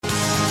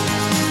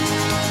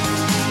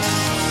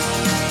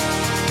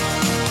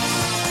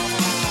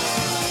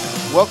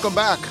Welcome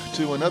back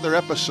to another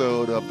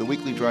episode of the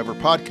Weekly Driver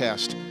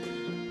Podcast.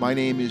 My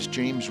name is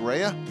James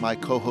Rea. My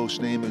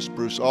co-host name is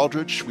Bruce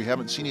Aldrich. We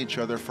haven't seen each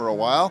other for a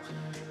while.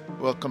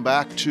 Welcome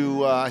back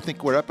to, I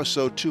think we're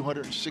episode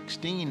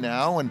 216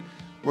 now, and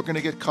we're going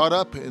to get caught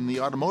up in the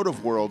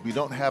automotive world. We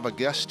don't have a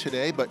guest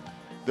today, but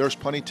there's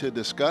plenty to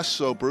discuss.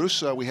 So,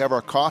 Bruce, we have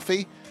our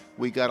coffee.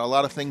 We got a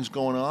lot of things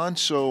going on.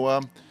 So,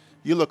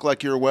 you look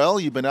like you're well.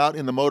 You've been out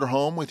in the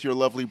motorhome with your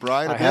lovely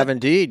bride. I have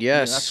indeed,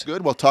 yes. Yeah, that's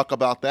good. We'll talk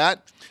about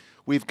that.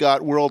 We've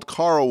got World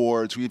Car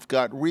Awards. We've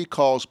got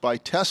recalls by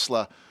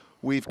Tesla.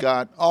 We've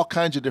got all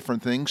kinds of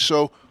different things.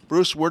 So,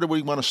 Bruce, where do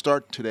we want to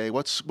start today?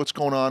 What's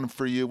going on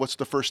for you? What's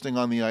the first thing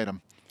on the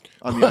item?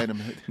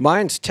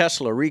 Mine's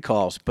Tesla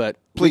recalls, but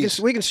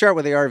please, we can start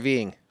with the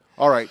RVing.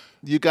 All right.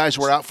 You guys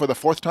were out for the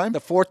fourth time?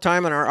 The fourth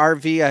time in our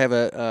RV. I have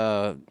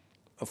a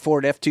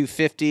Ford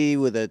F-250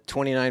 with a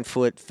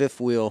 29-foot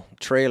fifth-wheel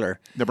trailer.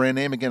 The brand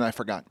name again, I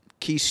forgot.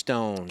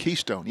 Keystone.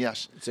 Keystone,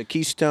 yes. It's a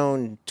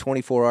Keystone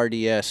 24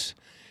 RDS.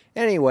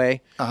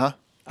 Anyway,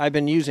 I've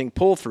been using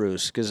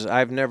pull-throughs because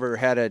I've never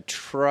had a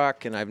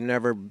truck and I've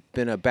never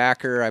been a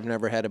backer. I've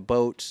never had a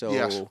boat,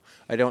 so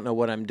I don't know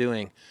what I'm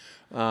doing.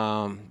 But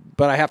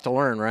I have to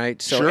learn,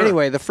 right? So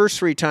anyway, the first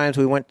three times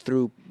we went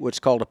through what's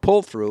called a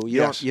pull-through.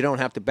 You don't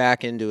have to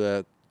back into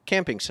a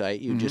camping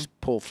site. You just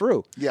pull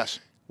through.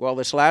 Yes. Well,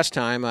 this last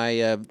time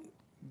I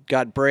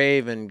got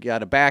brave and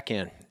got a back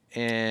in,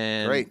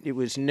 and it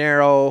was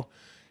narrow.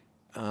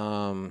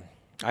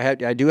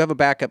 I do have a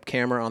backup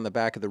camera on the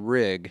back of the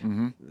rig.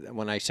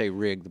 When I say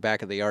rig, the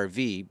back of the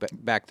RV,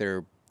 but back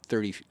there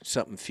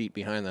 30-something feet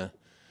behind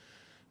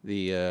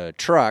the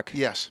truck.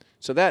 Yes.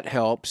 So that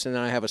helps, and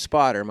then I have a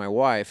spotter, my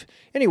wife.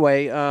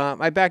 Anyway,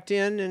 I backed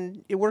in,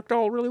 and it worked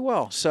all really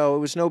well. So it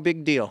was no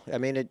big deal. I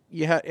mean,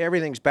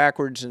 everything's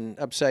backwards and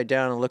upside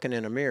down and looking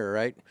in a mirror,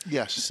 right?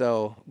 Yes.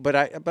 So, but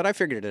I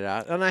figured it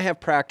out, and I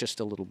have practiced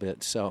a little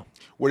bit. So,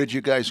 where did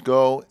you guys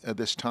go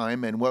this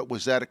time, and what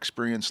was that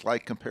experience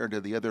like compared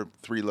to the other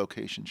three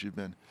locations you've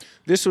been?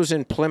 This was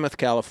in Plymouth,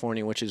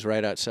 California, which is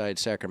right outside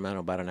Sacramento,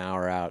 about an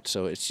hour out.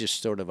 So it's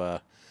just sort of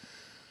a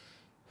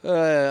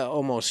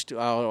almost,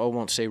 I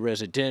won't say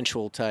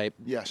residential type.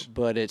 Yes.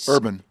 But it's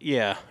urban.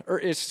 Yeah.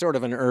 It's sort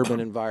of an urban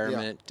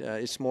environment.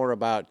 It's more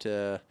about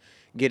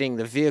getting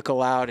the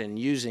vehicle out and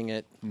using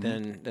it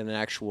than an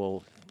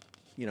actual,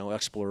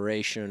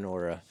 exploration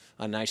or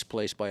a nice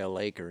place by a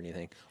lake or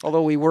anything.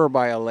 Although we were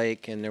by a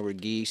lake and there were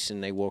geese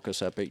and they woke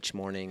us up each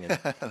morning.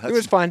 And it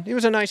was fun. It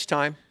was a nice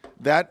time.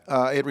 That,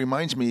 it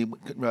reminds me,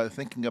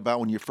 thinking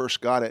about when you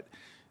first got it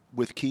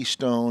with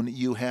Keystone,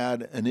 you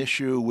had an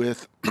issue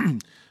with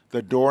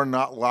the door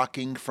not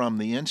locking from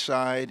the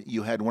inside.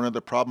 You had one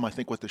other problem, I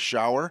think, with the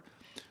shower.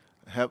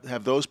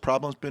 Have those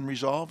problems been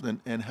resolved?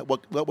 And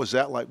what was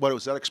that like? What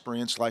was that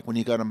experience like when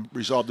you got them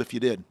resolved, if you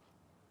did?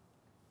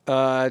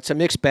 It's a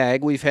mixed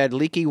bag. We've had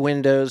leaky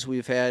windows.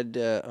 We've had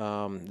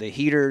the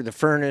heater, the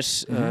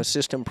furnace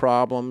system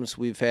problems.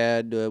 We've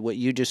had what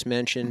you just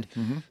mentioned.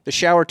 The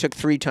shower took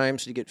 3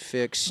 times to get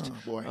fixed.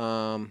 Oh,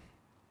 boy.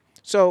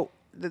 So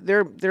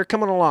they're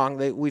coming along.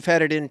 We've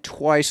had it in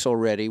twice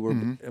already.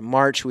 In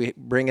March, we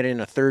bring it in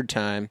a third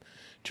time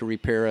to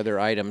repair other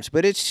items.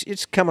 But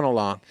it's coming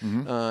along.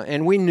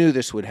 And we knew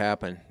this would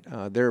happen.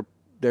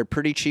 They're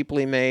pretty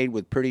cheaply made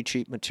with pretty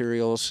cheap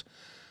materials.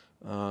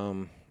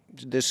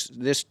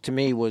 This to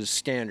me was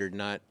standard,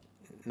 not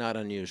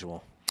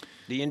unusual.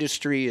 The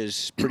industry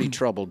is pretty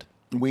troubled.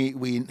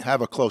 We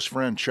have a close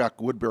friend,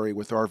 Chuck Woodbury,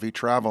 with RV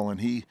Travel,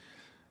 and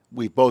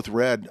we've both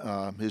read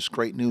his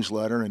great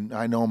newsletter, and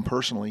I know him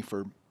personally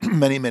for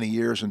many, many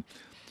years, and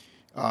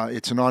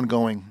it's an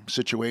ongoing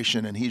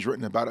situation, and he's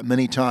written about it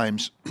many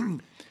times,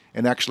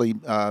 and actually,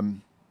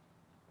 been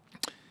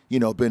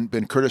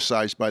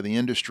criticized by the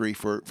industry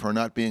for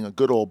not being a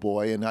good old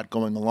boy and not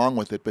going along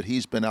with it, but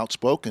he's been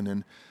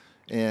outspoken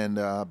and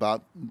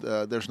about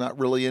there's not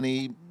really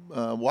any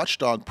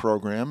watchdog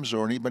programs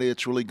or anybody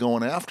that's really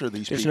going after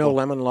these people. There's no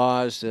lemon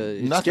laws.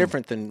 It's Nothing.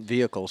 Different than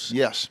vehicles.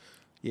 Yes.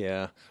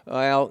 Yeah.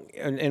 Well,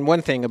 and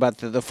one thing about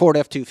the Ford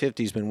F-250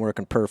 has been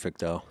working perfect,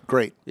 though.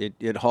 Great.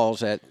 It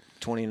hauls that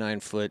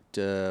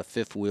 29-foot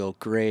fifth wheel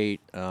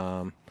great.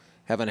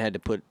 Haven't had to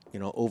put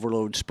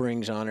overload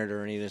springs on it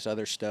or any of this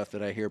other stuff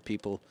that I hear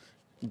people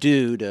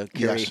do to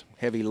carry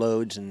heavy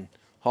loads and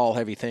haul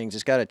heavy things.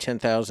 It's got a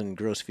 10,000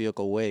 gross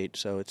vehicle weight,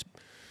 so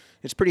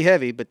it's pretty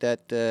heavy. But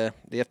the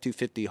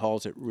F-250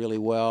 hauls it really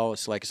well.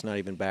 It's like it's not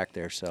even back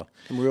there. So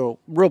I'm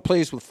real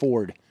pleased with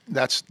Ford.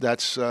 That's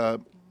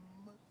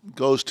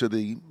goes to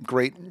the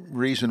great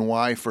reason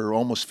why for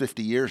almost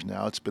 50 years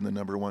now it's been the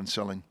number one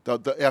selling.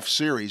 The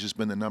F-Series has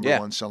been the number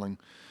one selling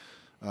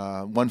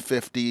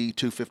 150,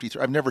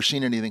 253. I've never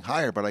seen anything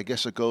higher, but I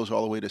guess it goes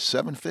all the way to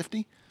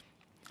 750.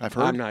 I've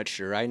heard. I'm not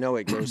sure. I know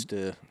it goes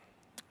to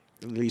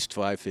at least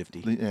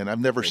 550. And I've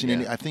never seen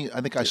any. I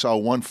think I saw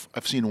one.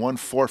 I've seen one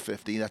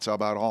 450. That's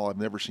about all. I've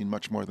never seen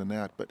much more than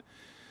that. But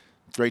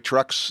great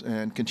trucks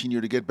and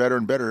continue to get better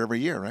and better every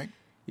year, right?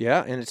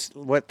 Yeah, and it's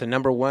the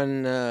number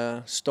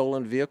one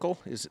stolen vehicle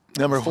is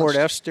number Ford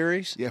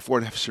F-Series. Yeah,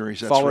 Ford F-Series.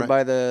 That's followed right.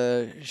 by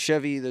the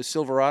Chevy, the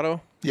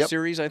Silverado.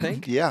 series, I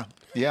think. Yeah,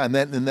 and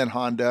then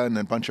Honda and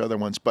then a bunch of other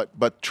ones.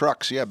 But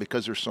trucks, yeah,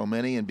 because there's so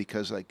many, and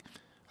because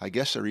I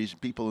guess they're easy,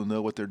 people who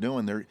know what they're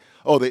doing. The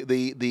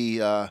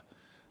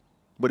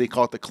what do you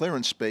call it? The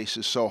clearance space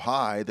is so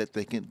high that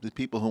the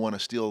people who want to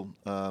steal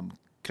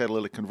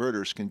catalytic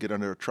converters can get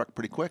under a truck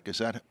pretty quick. Is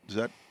that?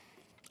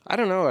 I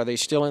don't know. Are they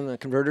stealing the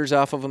converters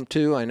off of them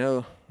too? I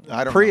don't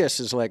Prius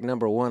is like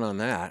number one on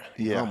that.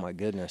 Yeah. Oh my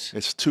goodness.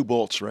 It's 2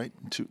 bolts, right?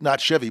 Not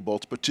Chevy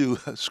bolts, but 2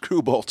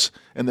 screw bolts,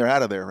 and they're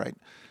out of there, right?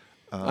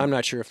 I'm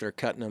not sure if they're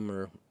cutting them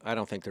or I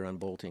don't think they're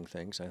unbolting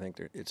things. I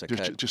think it's a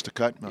cut. Just a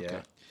cut.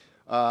 Okay.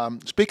 Yeah.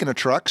 Speaking of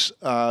trucks,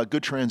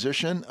 good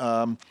transition.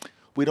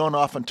 We don't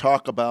often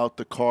talk about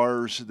the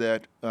cars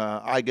that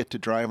I get to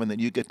drive and that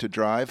you get to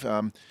drive.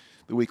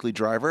 The weekly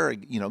driver,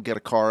 get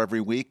a car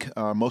every week,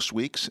 most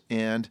weeks,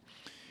 and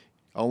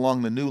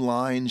along the new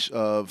lines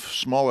of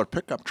smaller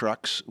pickup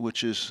trucks,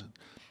 which is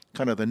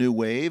kind of the new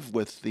wave.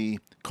 With the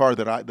truck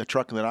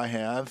that I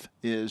have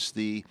is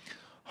the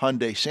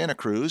Hyundai Santa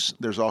Cruz.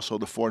 There's also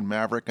the Ford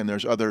Maverick, and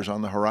there's others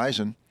on the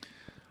horizon.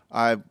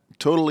 I'm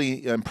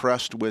totally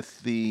impressed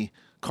with the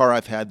car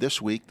I've had this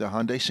week, the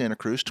Hyundai Santa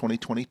Cruz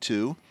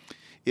 2022.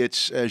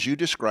 It's, as you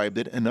described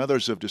it, and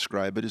others have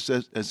described it,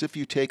 as if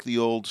you take the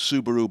old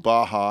Subaru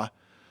Baja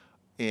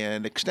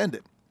and extend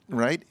it,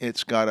 right?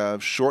 It's got a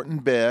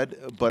shortened bed.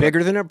 But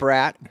bigger than a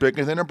Brat.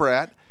 Bigger than a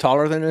Brat.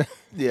 Taller than a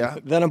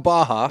than a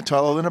Baja.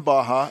 Taller than a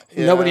Baja.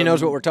 Nobody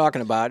knows what we're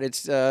talking about.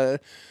 It's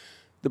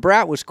the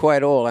Brat was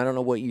quite old. I don't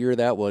know what year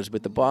that was,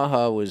 but the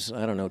Baja was,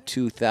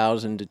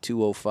 2000 to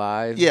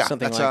 205,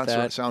 something like that. Yeah,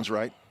 that sounds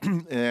right.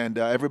 And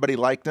everybody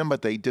liked them,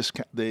 but they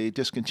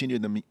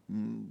discontinued them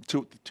in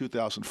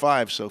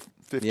 2005, so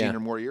 15 or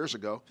more years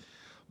ago.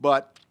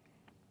 But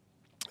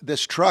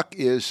this truck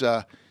is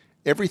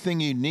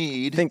everything you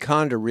need. Think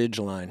Honda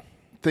Ridgeline.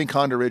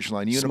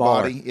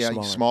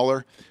 Unibody,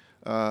 smaller.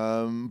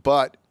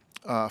 But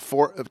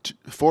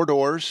four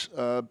doors.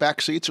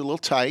 Back seats are a little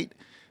tight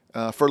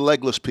for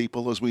legless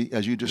people,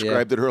 as you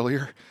described it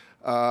earlier.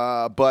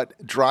 But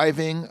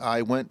driving,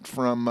 I went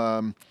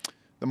from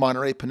the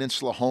Monterey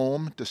Peninsula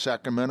home to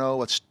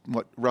Sacramento. It's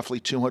roughly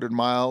 200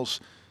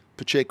 miles.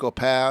 Pacheco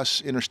Pass,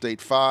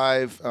 Interstate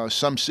 5,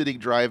 some city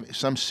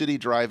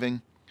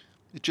driving.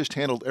 It just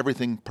handled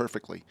everything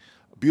perfectly.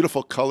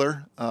 Beautiful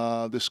color,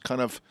 this kind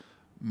of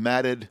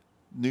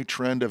new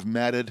trend of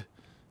matted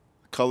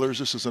colors.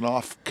 This is an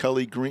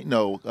off-Kelly green,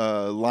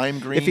 lime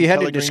green. If you had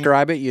to green.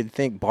 describe it, you'd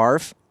think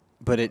barf,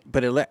 but it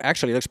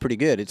actually looks pretty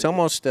good. It's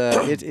almost,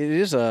 it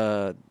is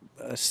a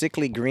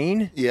sickly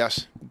green.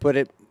 Yes.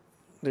 But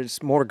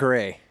there's more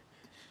gray,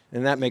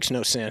 and that makes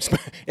no sense.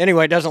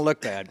 Anyway, it doesn't look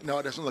bad. No,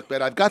 it doesn't look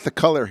bad. I've got the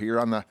color here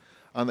on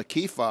the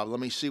key fob. Let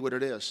me see what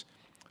it is.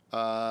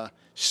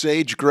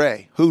 Sage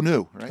gray. Who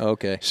knew, right?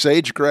 Okay.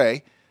 Sage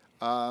gray.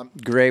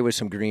 Gray with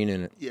some green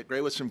in it. Yeah,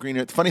 gray with some green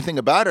in it. The funny thing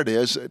about it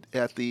is,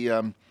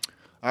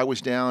 I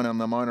was down on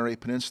the Monterey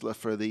Peninsula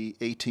for the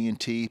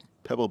AT&T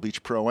Pebble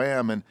Beach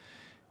Pro-Am, and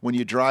when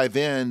you drive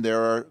in,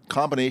 there are a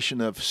combination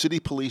of city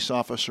police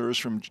officers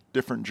from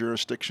different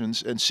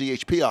jurisdictions and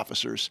CHP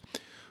officers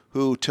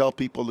who tell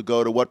people to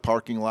go to what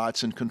parking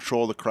lots and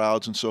control the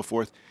crowds and so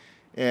forth.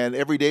 And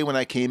every day when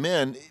I came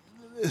in,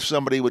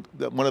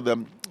 one of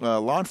the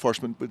law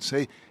enforcement would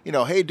say,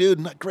 hey,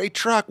 dude, great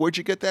truck. Where'd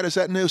you get that? Is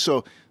that new?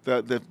 So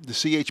the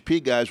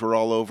CHP guys were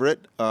all over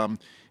it.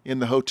 In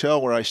the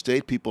hotel where I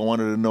stayed, people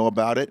wanted to know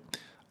about it.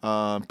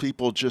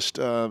 People just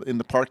in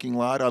the parking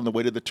lot on the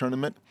way to the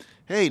tournament,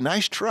 hey,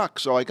 nice truck.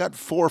 So I got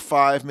 4 or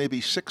 5,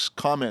 maybe 6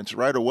 comments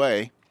right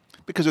away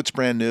because it's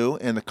brand new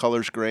and the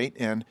color's great.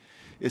 And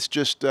it's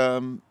just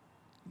so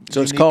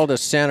it's called a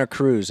Santa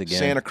Cruz again.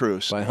 Santa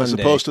Cruz, by Hyundai, as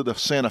opposed to the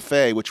Santa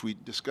Fe, which we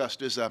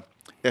discussed is a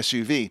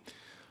SUV.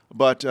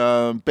 But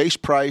base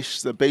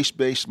price, the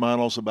base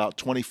model is about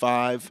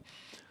 $25.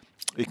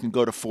 It can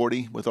go to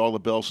 $40 with all the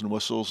bells and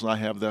whistles, and I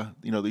have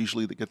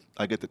usually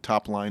I get the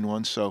top line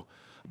one, so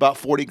about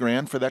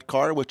 $40,000 for that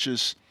car, which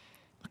is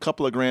a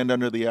couple of grand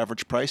under the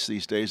average price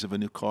these days of a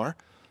new car.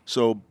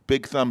 So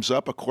big thumbs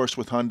up. Of course,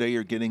 with Hyundai,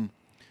 you're getting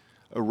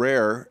a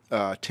rare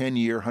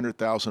 10-year,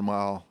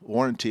 100,000-mile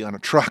warranty on a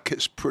truck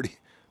is pretty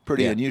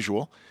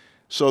unusual.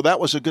 So that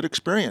was a good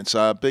experience.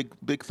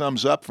 Big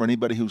thumbs up for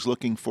anybody who's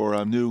looking for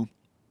a new,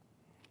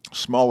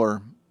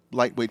 smaller,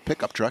 lightweight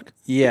pickup truck.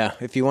 Yeah,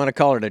 if you want to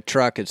call it a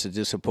truck, it's a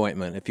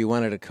disappointment. If you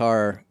wanted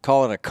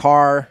call it a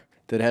car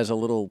that has a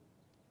little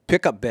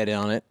pickup bed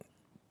on it,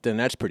 then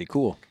that's pretty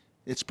cool.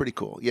 It's pretty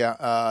cool.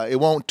 Yeah, it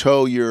won't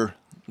tow your.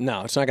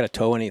 No, it's not going to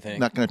tow anything.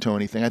 Not going to tow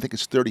anything. I think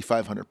it's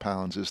 3,500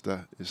 pounds is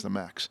the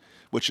max,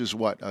 which is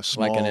what a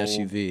small, like an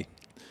SUV.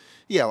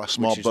 Yeah, a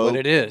small which boat. Is what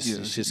it is. Yeah,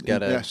 it's just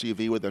got an a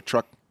SUV with a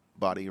truck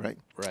body, right?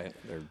 Right.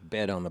 Their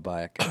bed on the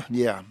back.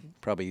 Yeah.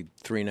 Probably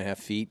 3.5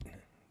 feet,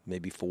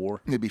 maybe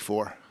 4. Maybe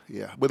 4.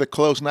 Yeah, with a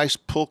closed, nice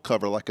pull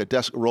cover like a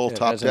roll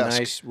top desk. It has a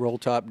nice roll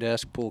top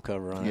desk pull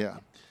cover on it. Yeah.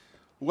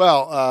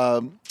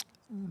 Well,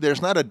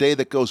 there's not a day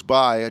that goes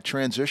by, a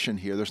transition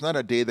here. There's not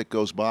a day that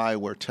goes by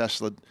where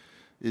Tesla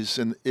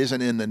isn't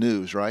in the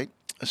news, right?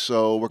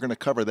 So we're going to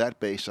cover that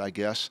base, I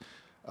guess.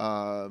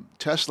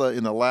 Tesla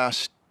in the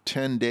last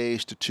 10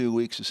 days to 2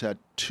 weeks has had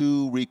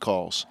 2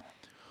 recalls.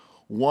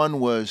 One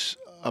was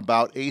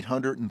about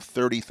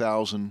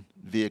 830,000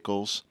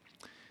 vehicles,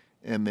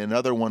 and the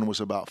other one was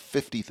about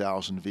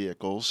 50,000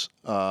 vehicles.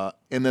 And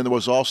then there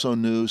was also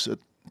news that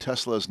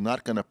Tesla is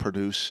not going to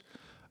produce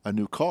a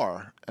new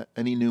car,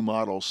 any new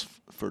models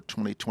for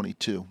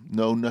 2022.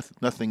 No,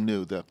 nothing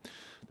new. The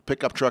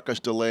pickup truck is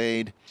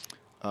delayed.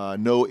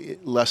 No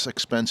less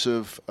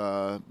expensive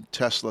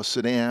Tesla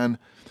sedan.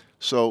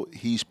 So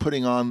he's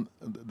putting on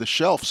the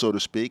shelf, so to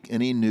speak,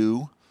 any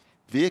new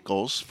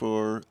vehicles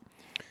for.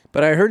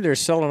 But I heard they're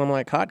selling them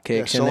like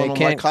hotcakes, and they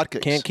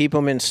can't keep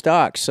them in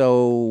stock.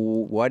 So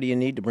why do you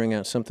need to bring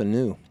out something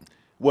new?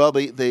 Well,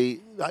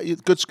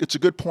 it's a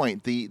good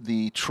point.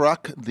 The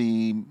truck,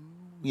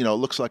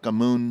 looks like a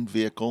moon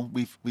vehicle.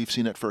 We've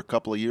seen it for a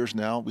couple of years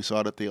now. We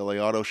saw it at the LA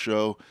Auto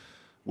Show,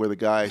 where the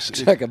guys.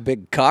 It's like a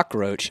big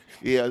cockroach.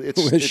 Yeah,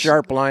 it's with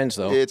sharp lines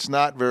though. It's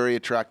not very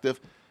attractive,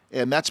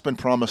 and that's been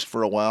promised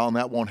for a while, and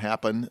that won't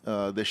happen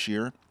this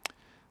year.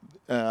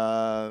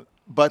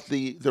 But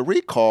the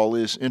recall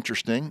is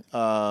interesting.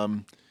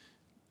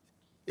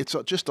 It's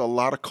just a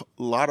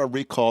lot of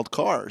recalled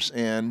cars,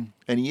 and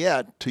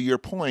yet, to your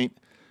point,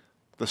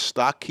 the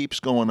stock keeps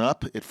going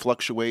up. It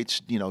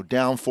fluctuates,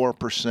 down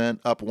 4%,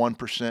 up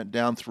 1%,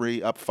 down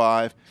 3%, up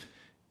 5%.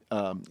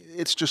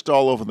 It's just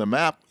all over the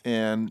map,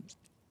 and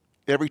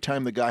every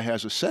time the guy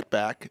has a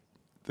setback,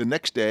 the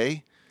next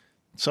day,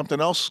 something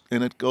else,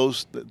 and it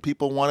goes.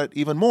 People want it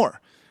even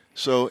more.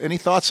 So, any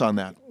thoughts on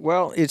that?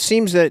 Well, it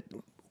seems that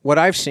what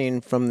I've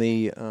seen from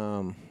the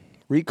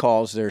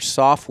recalls, they're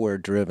software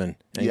driven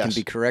and can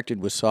be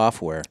corrected with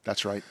software.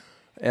 That's right.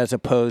 As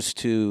opposed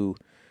to,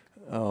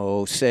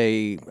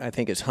 say, I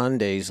think it's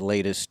Hyundai's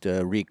latest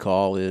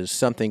recall is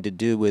something to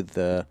do with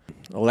the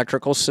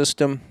electrical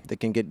system that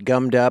can get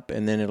gummed up,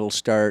 and then it'll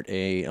start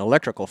an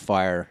electrical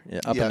fire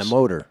up in the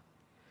motor.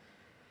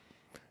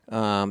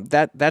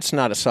 That's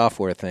not a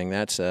software thing.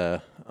 That's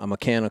a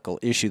mechanical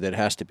issue that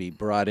has to be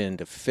brought in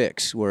to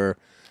fix, where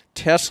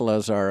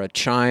Teslas are a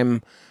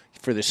chime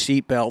for the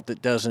seatbelt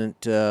that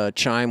doesn't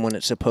chime when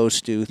it's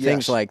supposed to,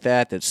 things like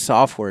that, that's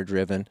software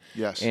driven.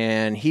 Yes.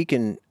 And he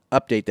can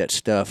update that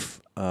stuff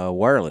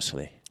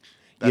wirelessly.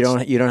 You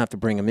don't have to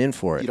bring him in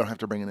for it. You don't have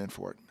to bring it in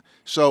for it.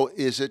 So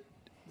is it,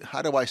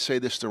 how do I say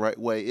this the right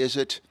way? Is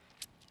it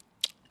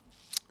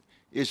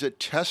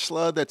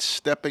Tesla that's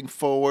stepping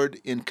forward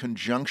in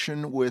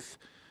conjunction with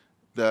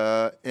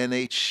the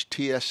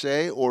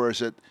NHTSA, or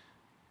is it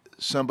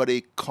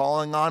somebody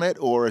calling on it,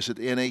 or is it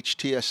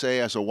NHTSA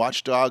as a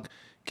watchdog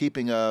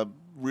keeping a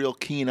real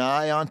keen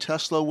eye on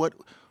Tesla?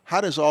 How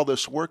does all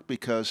this work?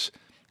 Because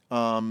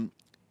would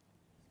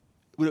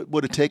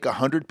it take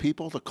 100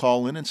 people to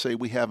call in and say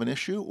we have an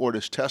issue, or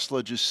does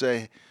Tesla just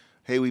say,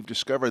 hey, we've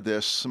discovered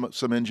this,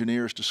 some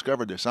engineers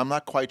discovered this? I'm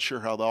not quite sure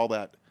how all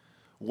that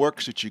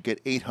works, that you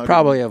get 800.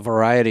 Probably a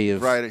variety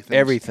of things.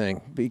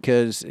 Everything,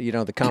 because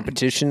the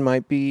competition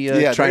might be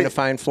trying to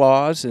find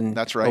flaws and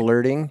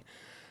alerting.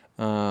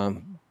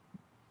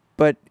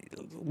 But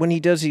when he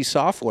does these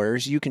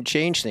softwares, you can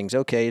change things.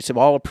 Okay, it's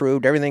all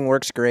approved. Everything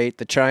works great.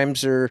 The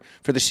chimes are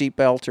for the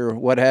seatbelt or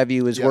what have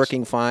you is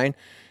working fine.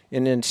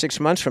 And then 6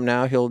 months from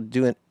now, he'll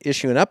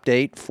issue an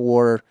update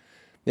for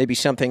maybe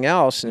something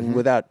else, and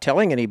without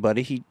telling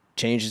anybody, he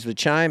changes the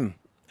chime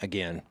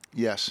again.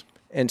 Yes.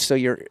 And so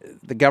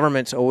the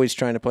government's always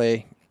trying to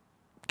play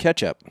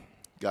catch up.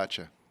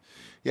 Gotcha.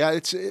 Yeah,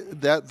 it's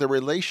that the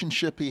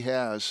relationship he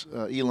has,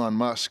 Elon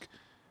Musk,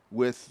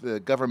 with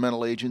the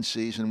governmental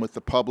agencies and with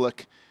the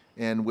public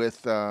and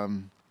with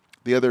the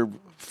other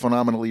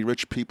phenomenally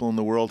rich people in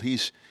the world.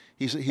 He's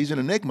an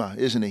enigma,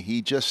 isn't he?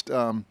 He just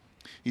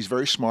he's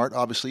very smart.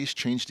 Obviously, he's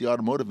changed the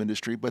automotive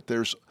industry, but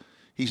it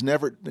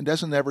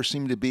doesn't ever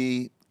seem to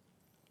be.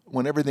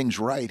 When everything's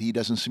right, he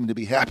doesn't seem to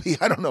be happy.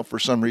 I don't know, for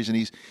some reason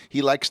he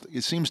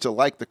seems to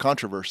like the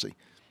controversy.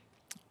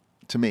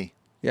 To me,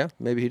 yeah,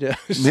 maybe he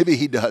does. Maybe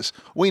he does.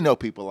 We know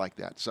people like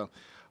that. So,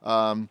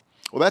 well,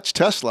 that's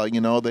Tesla.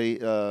 They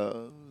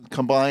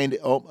combined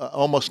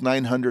almost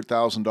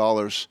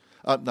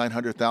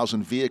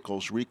 $900,000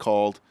 vehicles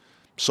recalled,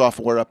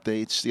 software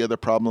updates. The other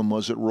problem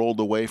was it rolled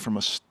away from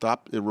a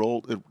stop. It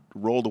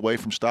rolled away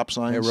from stop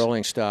signs.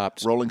 Rolling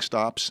stops,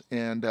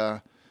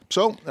 and.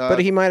 But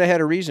he might have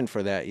had a reason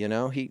for that,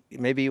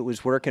 maybe it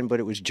was working, but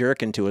it was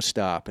jerking to a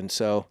stop, and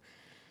so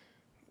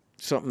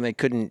something they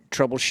couldn't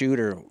troubleshoot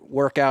or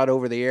work out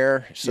over the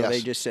air, so they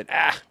just said,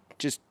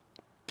 just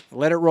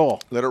let it roll.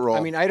 Let it roll.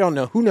 I mean, I don't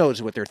know. Who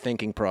knows what their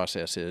thinking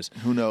process is?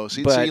 Who knows?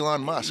 It's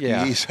Elon Musk.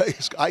 Yeah. His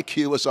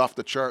IQ is off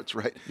the charts,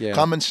 right? Yeah.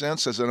 Common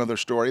sense is another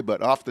story,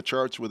 but off the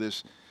charts with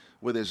his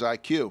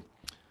IQ.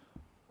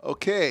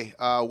 Okay,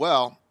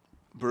 well,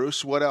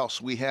 Bruce, what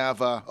else? We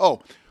have,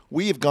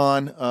 we've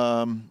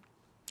gone...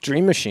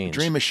 Dream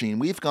Machine.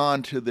 We've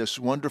gone to this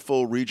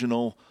wonderful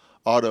regional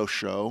auto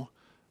show,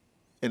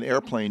 an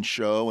airplane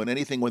show, and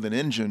anything with an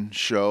engine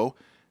show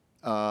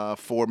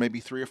for maybe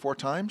 3 or 4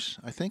 times,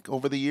 I think,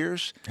 over the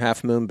years.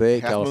 Half Moon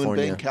Bay,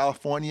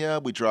 California.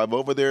 We drive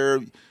over there.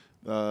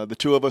 The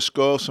two of us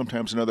go.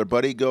 Sometimes another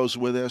buddy goes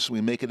with us.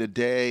 We make it a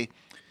day.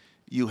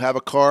 You have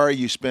a car,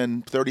 you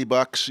spend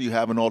 $30. You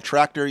have an old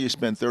tractor, you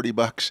spend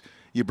 $30.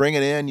 You bring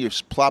it in, you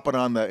plop it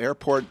on the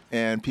airport,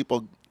 and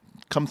people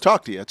come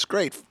talk to you. It's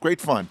great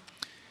fun.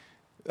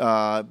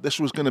 This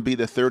was going to be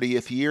the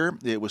 30th year.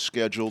 It was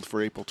scheduled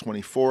for April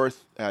 24th,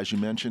 as you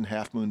mentioned,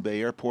 Half Moon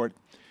Bay Airport.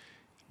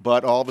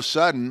 But all of a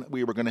sudden,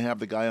 we were going to have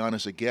the guy on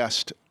as a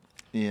guest,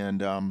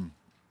 and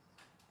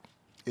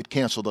it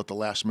canceled at the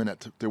last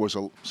minute. There was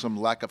some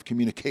lack of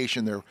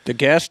communication there. The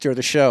guest or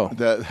the show?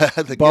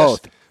 The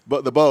both. Guest,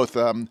 but the both.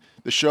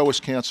 The show was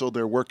canceled.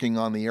 They're working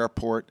on the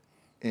airport,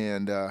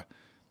 and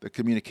the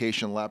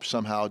communication lab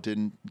somehow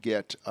didn't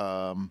get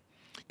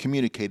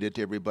communicated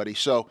to everybody.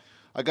 So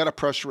I got a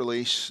press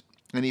release.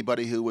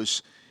 Anybody who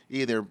was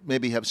either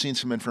maybe have seen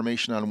some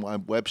information on my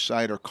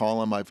website or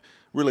column, I've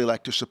really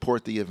like to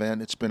support the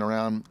event. It's been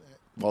around,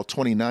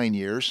 29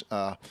 years.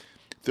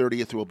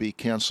 30th will be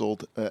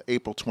canceled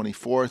April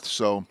 24th.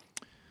 So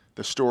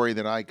the story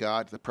that I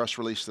got, the press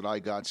release that I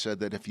got said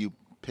that if you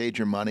paid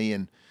your money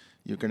and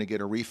you're going to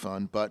get a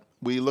refund. But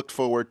we looked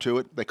forward to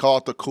it. They call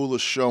it the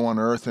coolest show on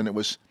earth, and it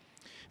was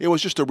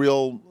just a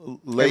real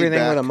laid Everything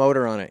back, with a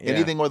motor on it. Yeah.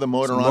 Anything with a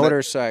motor on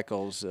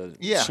Motorcycles,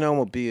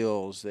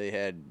 snowmobiles. They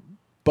had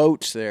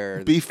boats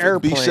there.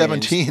 Airplanes.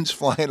 B-17s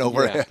flying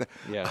overhead.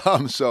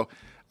 Yeah. So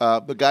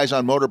the guys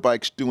on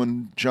motorbikes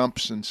doing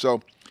jumps, and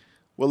so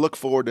we'll look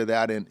forward to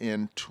that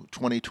in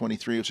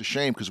 2023. It's a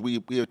shame because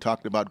we had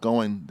talked about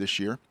going this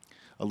year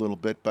a little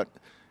bit, but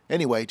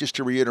anyway, just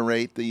to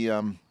reiterate,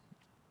 the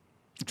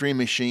Dream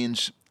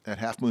Machines at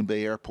Half Moon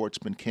Bay Airport's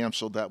been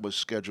canceled. That was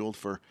scheduled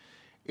for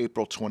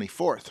April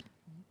 24th.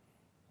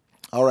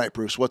 All right,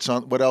 Bruce,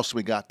 what else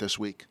we got this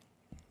week?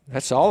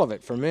 That's all of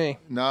it for me.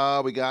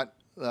 No, we got,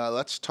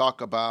 let's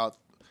talk about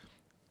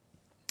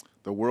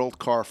the World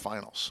Car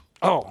Finals.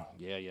 Oh,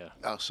 yeah.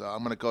 So I'm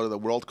going to go to the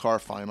World Car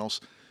Finals.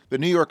 The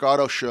New York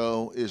Auto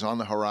Show is on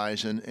the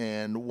horizon,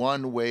 and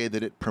one way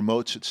that it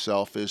promotes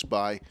itself is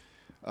by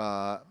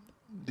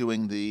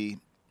doing the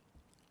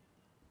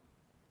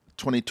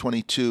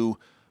 2022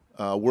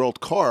 World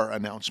Car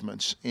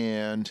announcements,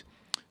 and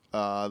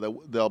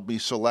they'll be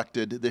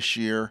selected this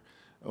year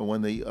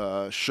when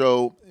the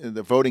show,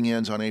 the voting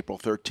ends on April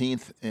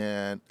 13th,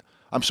 and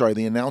I'm sorry,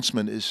 the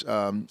announcement is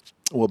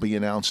will be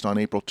announced on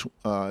April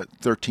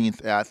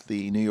 13th at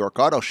the New York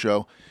Auto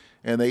Show,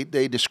 and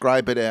they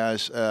describe it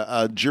as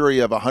a jury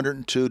of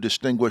 102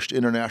 distinguished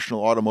international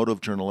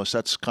automotive journalists.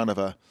 That's kind of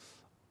a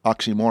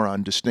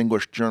oxymoron,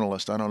 distinguished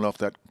journalist. I don't know if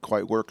that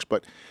quite works,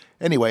 but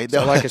anyway.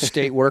 So like a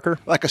state worker?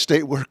 Like a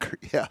state worker,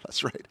 yeah,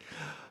 that's right.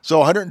 So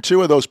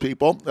 102 of those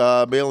people,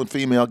 male and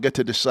female, get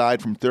to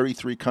decide from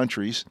 33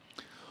 countries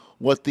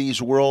what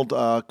these World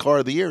Car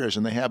of the Year is,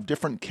 and they have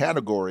different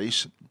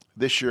categories.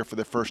 This year, for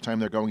the first time,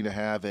 they're going to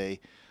have a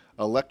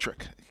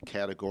electric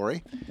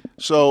category.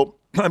 So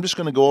I'm just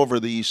going to go over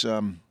these.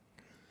 And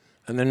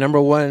the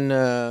number one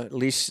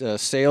least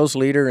sales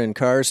leader in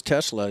cars,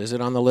 Tesla, is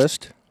it on the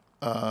list?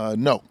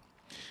 No,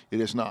 it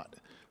is not.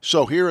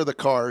 So here are the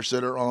cars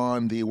that are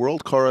on the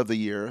World Car of the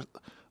Year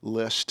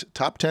list,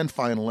 top 10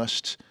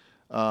 finalists,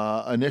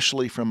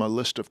 initially from a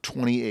list of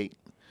 28.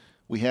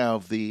 We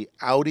have the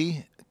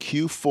Audi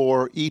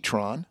Q4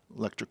 e-tron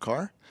electric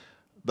car,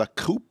 the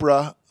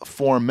Cupra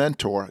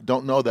Formentor.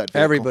 Don't know that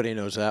vehicle. Everybody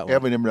knows that one.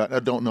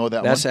 Everybody don't know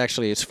that That's one.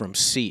 actually, it's from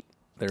Seat.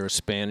 They're a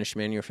Spanish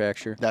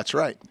manufacturer. That's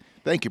right.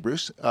 Thank you,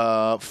 Bruce.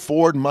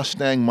 Ford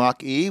Mustang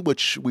Mach-E,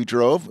 which we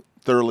drove,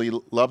 thoroughly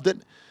loved it.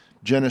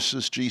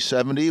 Genesis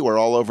G70, we're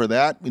all over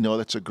that. We know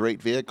that's a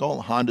great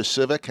vehicle. Honda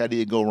Civic, how do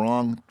you go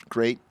wrong?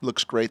 Great,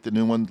 looks great. The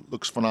new one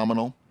looks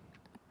phenomenal.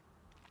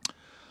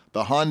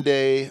 The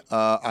Hyundai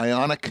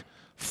Ioniq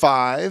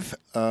 5,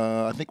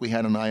 I think we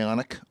had an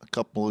Ioniq a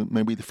couple,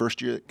 maybe the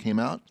first year it came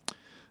out.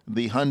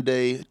 The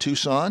Hyundai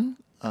Tucson,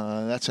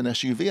 that's an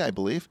SUV, I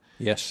believe.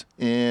 Yes.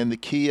 And the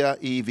Kia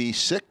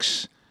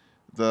EV6,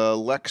 the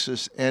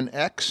Lexus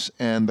NX,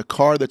 and the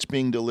car that's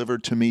being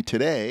delivered to me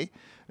today,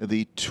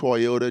 the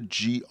Toyota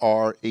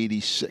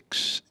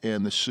GR86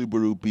 and the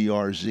Subaru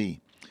BRZ.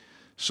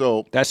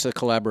 So that's a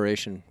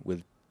collaboration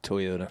with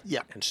Toyota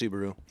and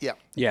Subaru. Yeah,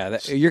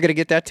 you're going to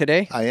get that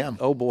today? I am.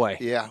 Oh, boy.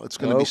 Yeah, it's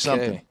going to be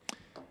something.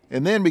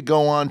 And then we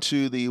go on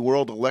to the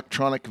World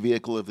Electronic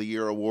Vehicle of the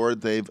Year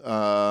award. They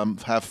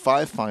have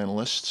 5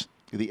 finalists: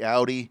 the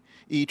Audi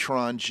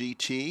e-tron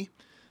GT,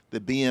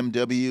 the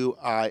BMW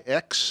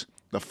iX,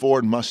 the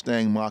Ford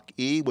Mustang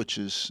Mach-E, which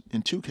is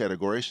in 2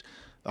 categories,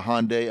 the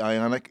Hyundai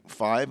Ioniq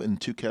 5 in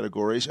 2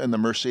 categories, and the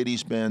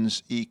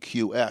Mercedes-Benz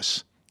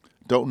EQS.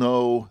 Don't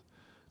know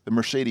the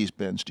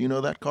Mercedes-Benz. Do you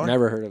know that car?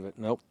 Never heard of it.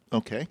 Nope.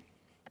 Okay.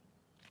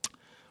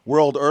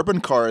 World Urban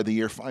Car of the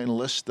Year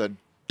finalists, the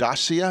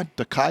Dacia,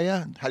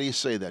 how do you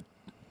say that?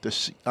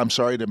 I'm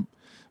sorry to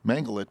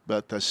mangle it,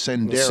 but the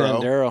Sendero. The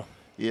Sendero.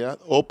 Yeah.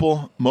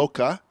 Opel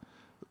Mokka,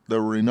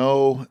 the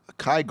Renault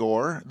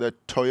Kygor, the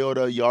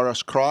Toyota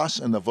Yaris Cross,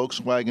 and the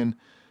Volkswagen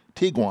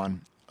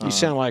Tiguan. You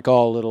sound like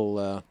all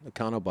little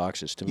econo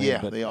boxes to me.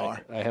 Yeah, but they are.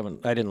 I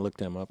didn't look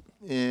them up.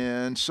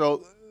 And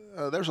so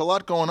there's a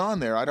lot going on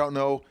there. I don't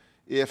know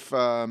if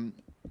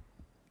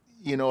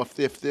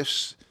if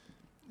this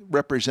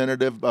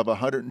representative of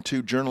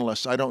 102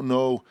 journalists, I don't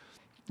know,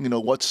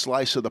 what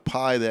slice of the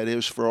pie that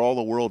is for all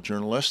the world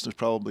journalists. There's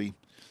probably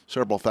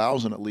several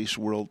thousand at least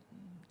world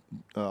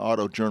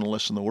auto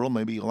journalists in the world,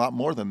 maybe a lot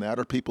more than that,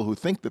 or people who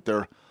think that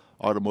they're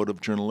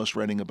automotive journalists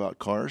writing about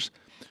cars.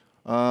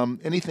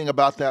 Anything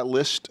about that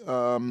list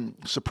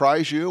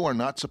surprise you or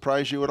not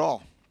surprise you at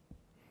all?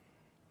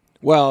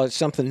 Well, it's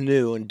something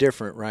new and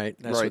different, right?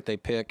 That's Right. what they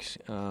pick,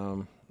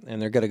 and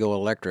they're going to go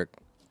electric,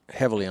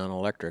 heavily on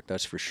electric,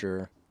 that's for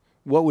sure.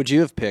 What would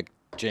you have picked,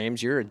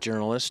 James? You're a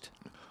journalist.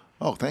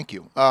 Oh, thank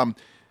you. At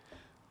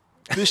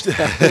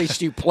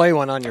least you play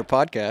one on your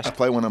podcast. I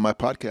play one on my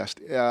podcast.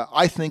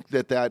 I think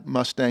that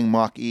Mustang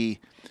Mach-E,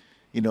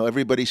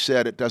 everybody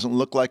said it doesn't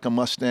look like a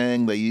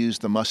Mustang. They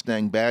used the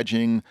Mustang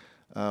badging.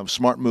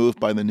 Smart move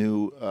by the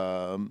new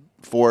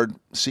Ford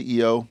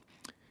CEO.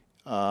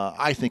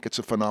 I think it's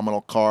a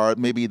phenomenal car.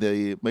 Maybe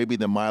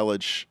the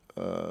mileage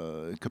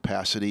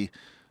capacity,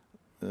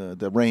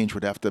 the range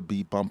would have to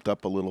be bumped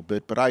up a little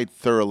bit, but I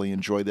thoroughly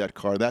enjoy that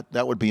car.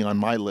 That would be on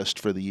my list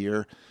for the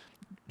year.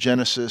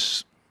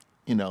 Genesis,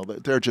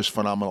 they're just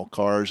phenomenal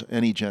cars.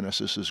 Any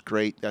Genesis is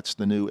great. That's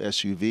the new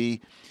SUV.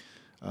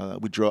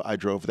 I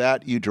drove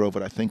that. You drove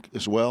it, I think,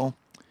 as well.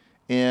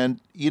 And,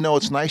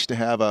 it's nice to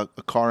have a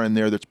car in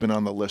there that's been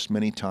on the list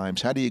many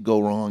times. How do you go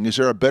wrong? Is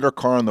there a better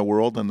car in the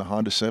world than the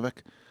Honda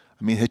Civic?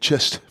 I mean, it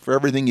just, for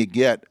everything you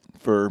get,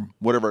 for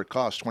whatever it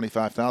costs,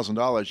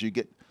 $25,000, you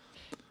get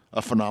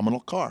a phenomenal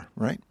car,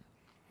 right?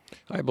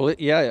 I believe,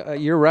 yeah,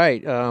 you're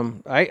right.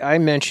 I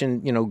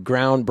mentioned,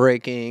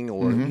 groundbreaking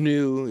or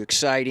new,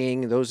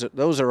 exciting.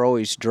 Those are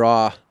always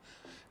draw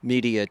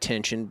media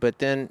attention. But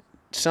then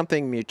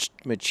something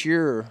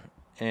mature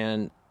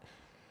and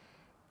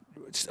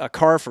it's a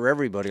car for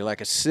everybody,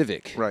 like a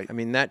Civic. Right. I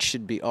mean, that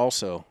should be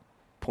also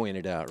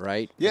pointed out,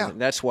 right? Yeah. And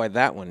that's why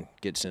that one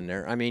gets in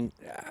there. I mean,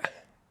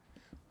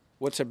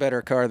 what's a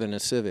better car than a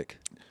Civic?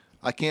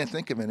 I can't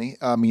think of any.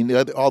 I mean,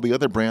 all the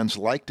other brands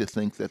like to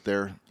think that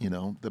they're,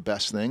 the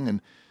best thing, and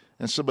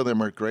some of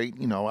them are great.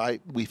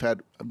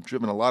 I've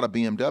driven a lot of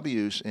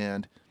BMWs,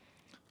 and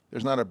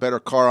there's not a better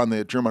car on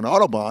the German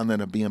Autobahn than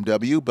a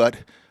BMW, but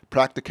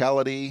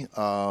practicality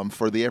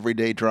for the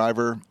everyday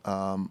driver,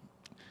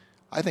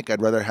 I think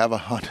I'd rather have a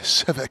Honda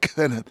Civic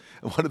than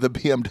one of the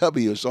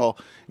BMWs.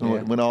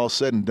 When all is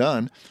said and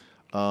done.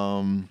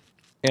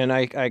 And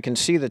I can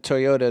see the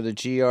Toyota, the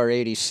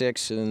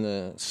GR86 and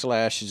the /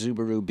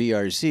 Subaru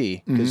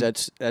BRZ,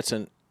 because that's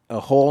a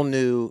whole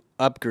new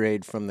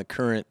upgrade from the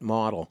current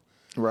model.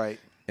 Right.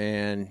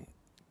 And,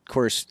 of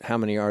course, how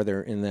many are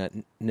there in that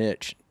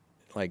niche?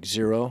 Like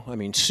zero? I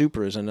mean,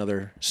 Supra is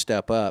another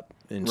step up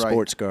in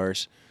sports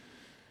cars.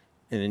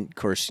 And, of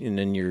course,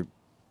 then your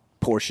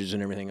Porsches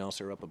and everything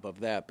else are up above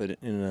that. But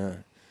in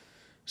a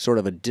sort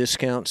of a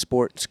discount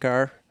sports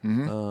car,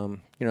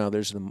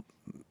 there's the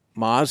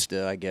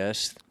Mazda, I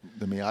guess.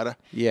 The Miata?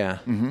 Yeah.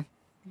 Mm-hmm.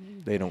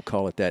 They don't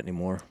call it that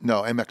anymore.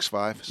 No,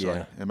 MX-5. Sorry,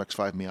 yeah.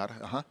 MX-5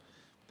 Miata. Uh-huh.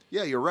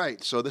 Yeah, you're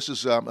right. So this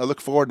is, I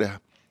look forward to,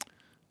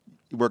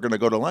 we're going to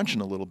go to lunch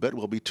in a little bit.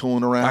 We'll be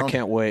tooling around. I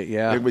can't wait,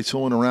 yeah. We'll be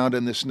tooling around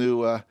in this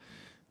new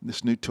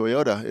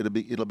Toyota.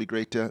 It'll be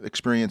great to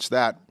experience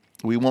that.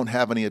 We won't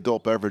have any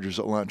adult beverages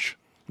at lunch.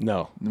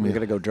 No, we're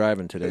going to go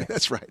driving today.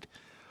 That's right.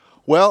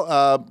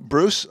 Well,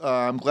 Bruce,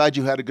 I'm glad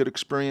you had a good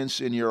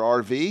experience in your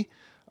RV.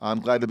 I'm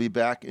glad to be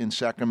back in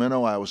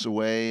Sacramento. I was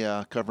away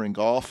covering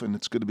golf, and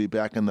it's good to be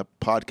back in the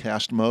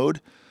podcast mode.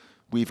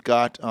 We've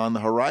got on the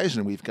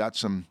horizon, we've got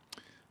some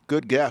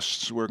good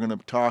guests. We're going to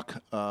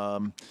talk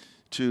to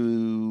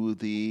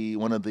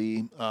one of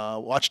the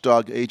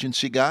watchdog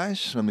agency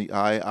guys from the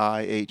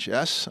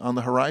IIHS on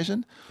the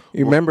horizon.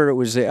 You remember it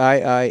was the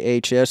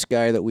IIHS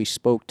guy that we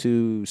spoke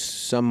to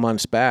some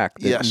months back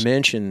that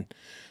mentioned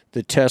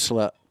the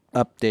Tesla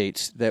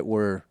updates that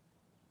were,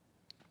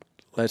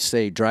 let's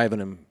say, driving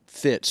them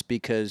fits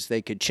because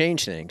they could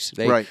change things.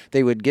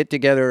 They would get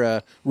together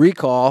a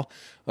recall.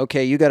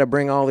 Okay, you got to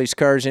bring all these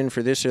cars in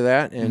for this or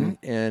that,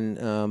 and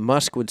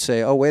Musk would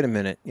say, "Oh, wait a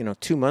minute.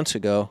 2 months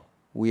ago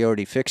we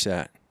already fixed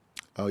that."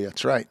 Oh, yeah,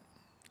 that's right.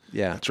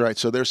 Yeah, that's right.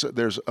 So there's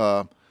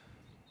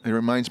it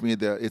reminds me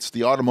that it's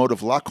the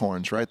automotive lock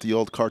horns, right? The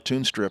old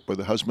cartoon strip where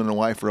the husband and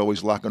wife are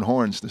always locking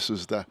horns. This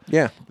is the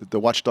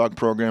watchdog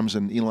programs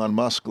and Elon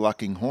Musk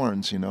locking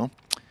horns.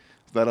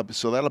 That'll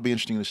be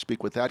interesting to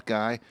speak with that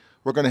guy.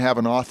 We're going to have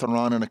an author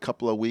on in a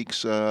couple of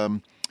weeks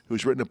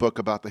who's written a book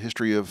about the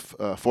history of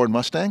Ford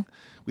Mustang.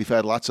 We've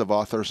had lots of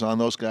authors on.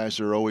 Those guys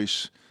are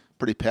always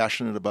pretty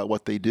passionate about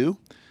what they do.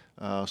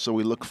 So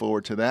we look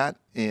forward to that.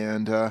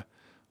 And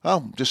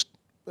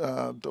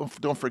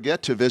don't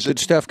forget to visit. Good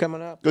stuff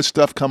coming up. Good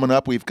stuff coming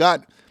up. We've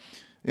got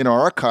in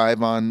our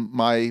archive on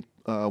my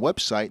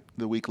website,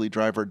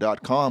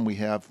 theweeklydriver.com, we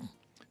have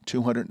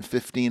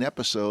 215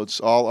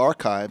 episodes, all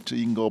archived. So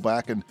you can go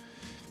back and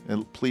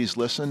please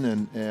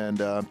listen and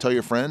tell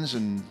your friends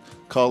and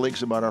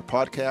colleagues about our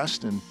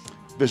podcast and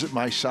visit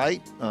my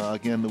site.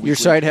 Again, your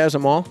site has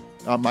them all?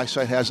 My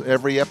site has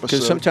every episode.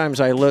 Because sometimes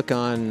I look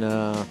on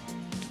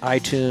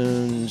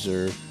iTunes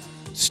or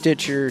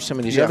Stitcher, some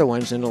of these Yeah. other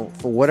ones, and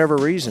for whatever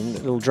reason,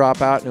 it'll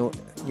drop out, and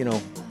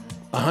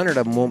 100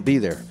 of them won't be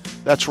there.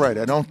 That's right.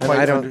 I don't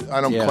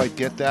Yeah. quite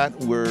get that.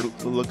 We're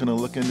looking to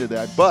look into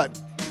that, but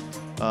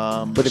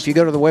if you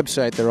go to the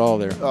website, they're all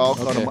there. I'll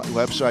go to my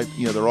website.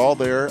 They're all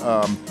there,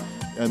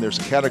 and there's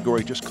a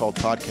category just called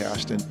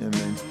podcast, and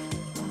then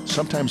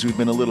sometimes we've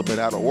been a little bit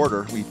out of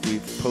order.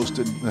 We've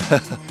posted.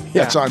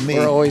 That's on me.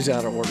 We're always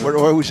out of order. We're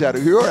always out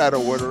of. You're out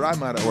of order.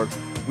 I'm out of order.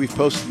 We've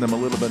posted them a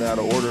little bit out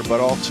of order, but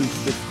all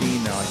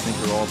 215 now, I think,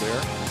 are all there,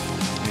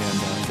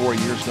 and 4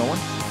 years going.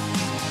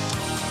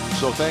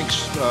 So thanks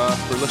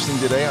for listening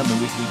today on the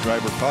Weekly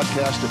Driver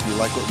Podcast. If you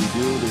like what we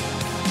do,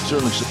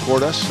 certainly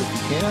support us if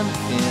you can,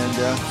 and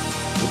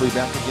we'll be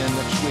back again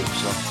next week.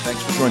 So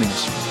thanks for joining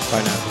us.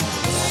 Bye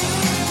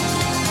now.